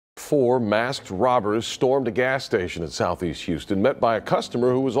4 masked robbers stormed a gas station in southeast Houston, met by a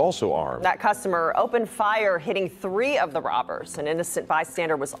customer who was also armed. That customer opened fire, hitting 3 of the robbers. An innocent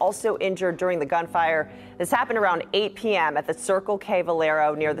bystander was also injured during the gunfire. This happened around 8 p.m. at the Circle K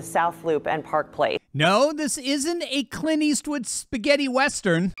Valero near the South Loop and Park Place. No, this isn't a Clint Eastwood spaghetti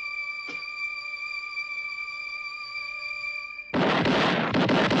western.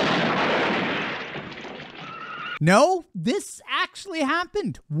 No, this actually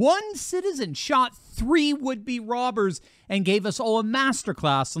happened. One citizen shot 3 would-be robbers and gave us all a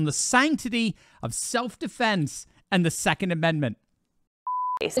masterclass on the sanctity of self-defense and the Second Amendment.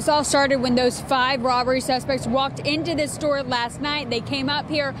 This all started when those 5 robbery suspects walked into this store last night. They came up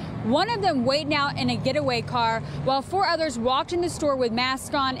here, one of them waiting out in a getaway car, while 4 others walked in the store with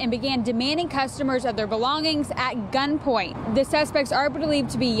masks on and began demanding customers of their belongings at gunpoint. The suspects are believed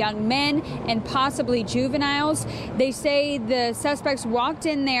to be young men and possibly juveniles. They say the suspects walked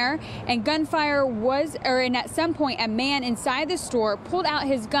in there and gunfire was, and at some point a man inside the store pulled out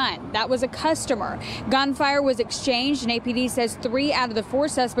his gun. That was a customer. Gunfire was exchanged, and APD says 3 out of the 4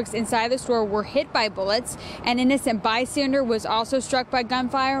 suspects inside the store were hit by bullets. An innocent bystander was also struck by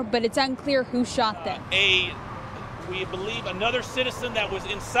gunfire, but it's unclear who shot them. We believe another citizen that was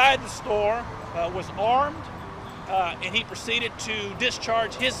inside the store was armed, and he proceeded to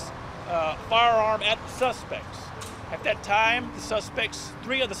discharge his firearm at the suspects. At that time, the suspects,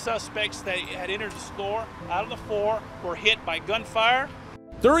 3 of the suspects that had entered the store out of the 4 were hit by gunfire.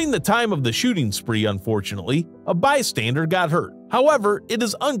 During the time of the shooting spree, unfortunately, a bystander got hurt. However, it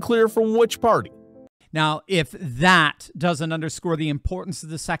is unclear from which party. Now, if that doesn't underscore the importance of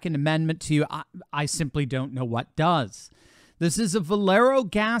the Second Amendment to you, I simply don't know what does. This is a Valero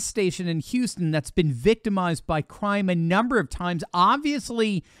gas station in Houston that's been victimized by crime a number of times.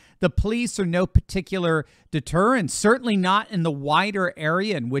 Obviously, the police are no particular deterrent, certainly not in the wider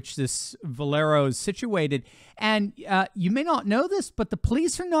area in which this Valero is situated. And you may not know this, but the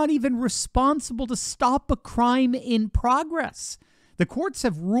police are not even responsible to stop a crime in progress. The courts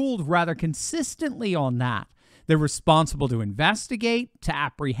have ruled rather consistently on that. They're responsible to investigate, to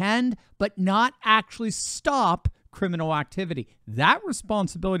apprehend, but not actually stop criminal activity. That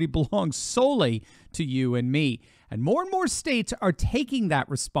responsibility belongs solely to you and me. And more states are taking that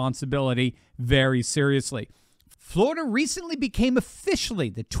responsibility very seriously. Florida recently became officially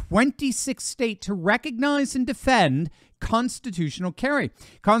the 26th state to recognize and defend constitutional carry.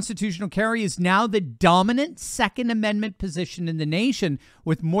 Constitutional carry is now the dominant Second Amendment position in the nation,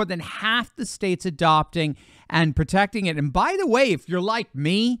 with more than half the states adopting and protecting it. And by the way, if you're like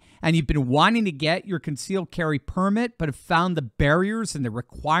me and you've been wanting to get your concealed carry permit but have found the barriers and the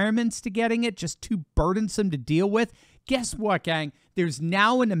requirements to getting it just too burdensome to deal with, guess what, gang? There's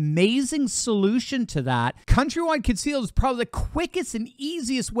now an amazing solution to that. Countrywide Concealed is probably the quickest and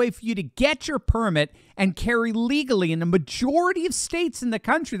easiest way for you to get your permit and carry legally in a majority of states in the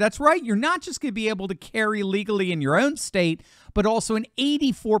country. That's right. You're not just going to be able to carry legally in your own state, but also in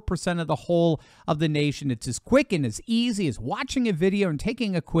 84% of the whole of the nation. It's as quick and as easy as watching a video and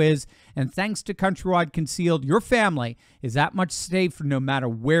taking a quiz. And thanks to Countrywide Concealed, your family is that much safer no matter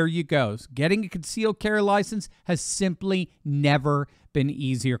where you go. So getting a concealed carry license has simply never been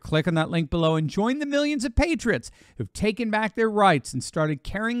easier. Click on that link below and join the millions of patriots who've taken back their rights and started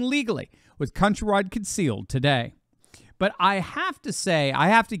carrying legally with Countrywide Concealed today. But I have to say, I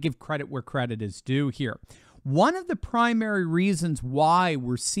have to give credit where credit is due here. One of the primary reasons why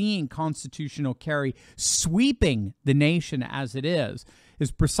we're seeing constitutional carry sweeping the nation as it is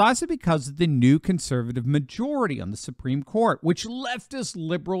precisely because of the new conservative majority on the Supreme Court, which leftist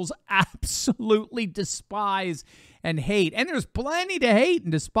liberals absolutely despise and hate. And there's plenty to hate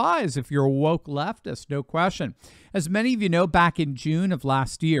and despise if you're a woke leftist, no question. As many of you know, back in June of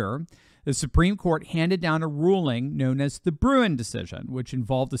last year, the Supreme Court handed down a ruling known as the Bruen decision, which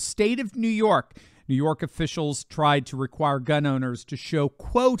involved the state of New York. New York officials tried to require gun owners to show,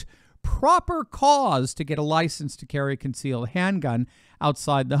 quote, proper cause to get a license to carry a concealed handgun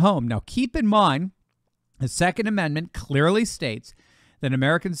outside the home. Now, keep in mind, the Second Amendment clearly states that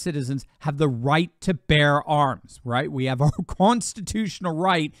American citizens have the right to bear arms, right? We have our constitutional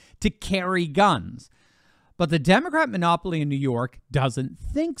right to carry guns. But the Democrat monopoly in New York doesn't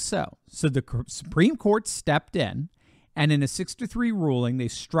think so. So the Supreme Court stepped in, and in a 6-3 ruling, they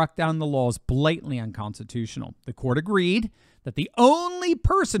struck down the laws blatantly unconstitutional. The court agreed that the only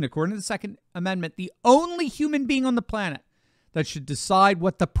person, according to the Second Amendment, the only human being on the planet that should decide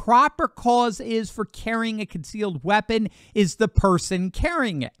what the proper cause is for carrying a concealed weapon is the person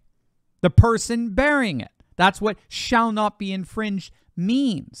carrying it, the person bearing it. That's what shall not be infringed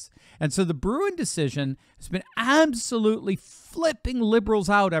means. And so the Bruen decision has been absolutely flipping liberals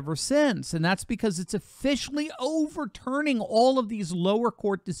out ever since. And that's because it's officially overturning all of these lower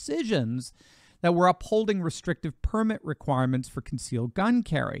court decisions that were upholding restrictive permit requirements for concealed gun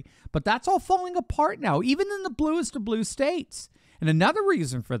carry. But that's all falling apart now, even in the bluest of blue states. And another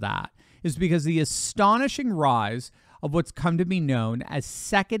reason for that is because the astonishing rise of what's come to be known as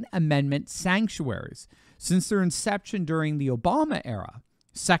Second Amendment sanctuaries. Since their inception during the Obama era,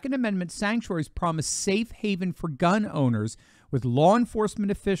 Second Amendment sanctuaries promise safe haven for gun owners, with law enforcement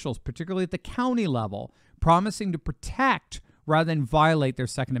officials, particularly at the county level, promising to protect rather than violate their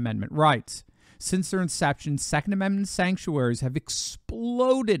Second Amendment rights. Since their inception, Second Amendment sanctuaries have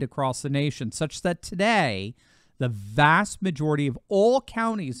exploded across the nation, such that today, the vast majority of all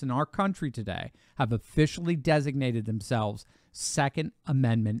counties in our country today have officially designated themselves Second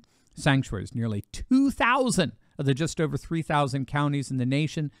Amendment sanctuaries. Nearly 2,000 of the just over 3,000 counties in the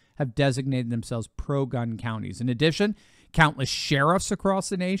nation have designated themselves pro-gun counties. In addition, countless sheriffs across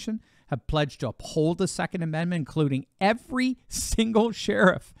the nation have pledged to uphold the Second Amendment, including every single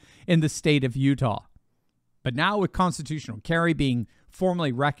sheriff in the state of Utah. But now, with constitutional carry being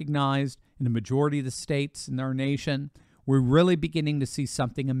formally recognized in the majority of the states in our nation, we're really beginning to see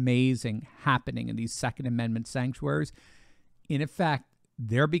something amazing happening in these Second Amendment sanctuaries. In effect,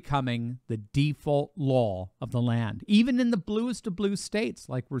 they're becoming the default law of the land, even in the bluest of blue states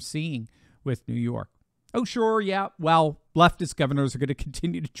like we're seeing with New York. Oh, sure, yeah, well, leftist governors are going to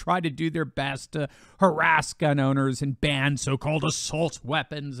continue to try to do their best to harass gun owners and ban so-called assault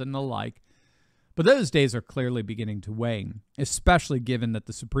weapons and the like. But those days are clearly beginning to wane, especially given that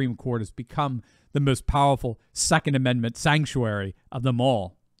the Supreme Court has become the most powerful Second Amendment sanctuary of them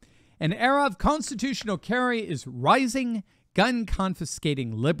all. An era of constitutional carry is rising.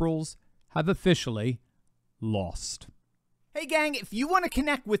 Gun-confiscating liberals have officially lost. Hey gang, if you want to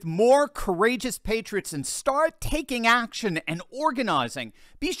connect with more courageous patriots and start taking action and organizing,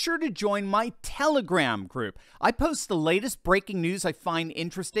 be sure to join my Telegram group. I post the latest breaking news I find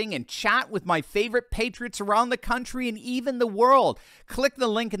interesting and chat with my favorite patriots around the country and even the world. Click the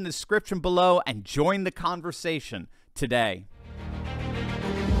link in the description below and join the conversation today.